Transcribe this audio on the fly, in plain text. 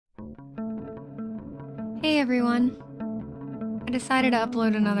Hey everyone! I decided to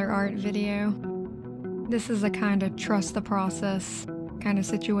upload another art video. This is a kind of trust the process kind of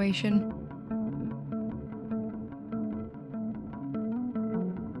situation.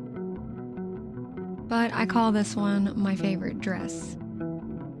 But I call this one my favorite dress.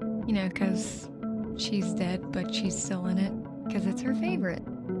 You know, because she's dead, but she's still in it, because it's her favorite.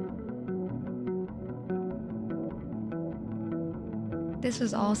 This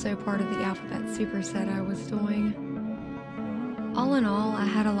was also part of the alphabet superset I was doing. All in all, I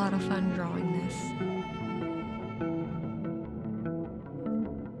had a lot of fun drawing this.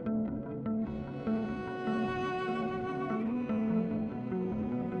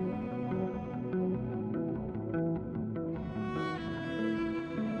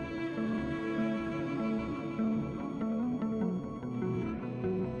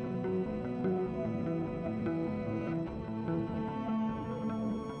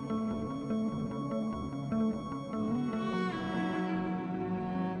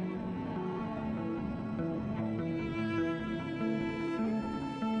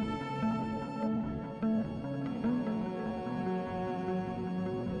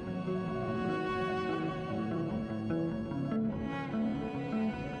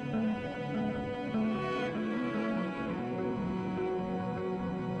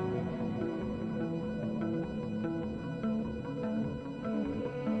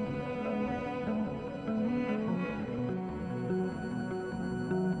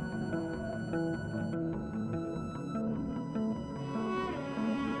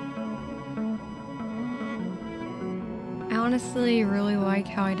 I honestly really like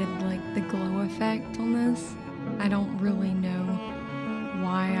how I did like the glow effect on this. I don't really know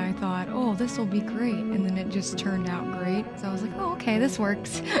why I thought, oh, this will be great, and then it just turned out great. So I was like, oh, okay, this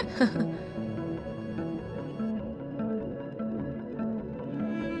works.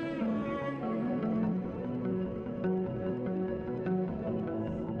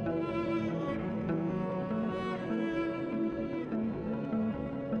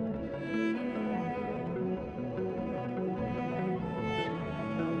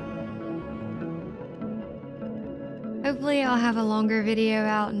 Hopefully I'll have a longer video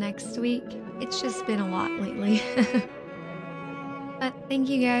out next week. It's just been a lot lately. But thank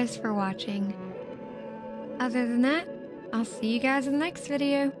you guys for watching. Other than that, I'll see you guys in the next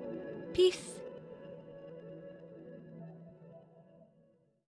video. Peace!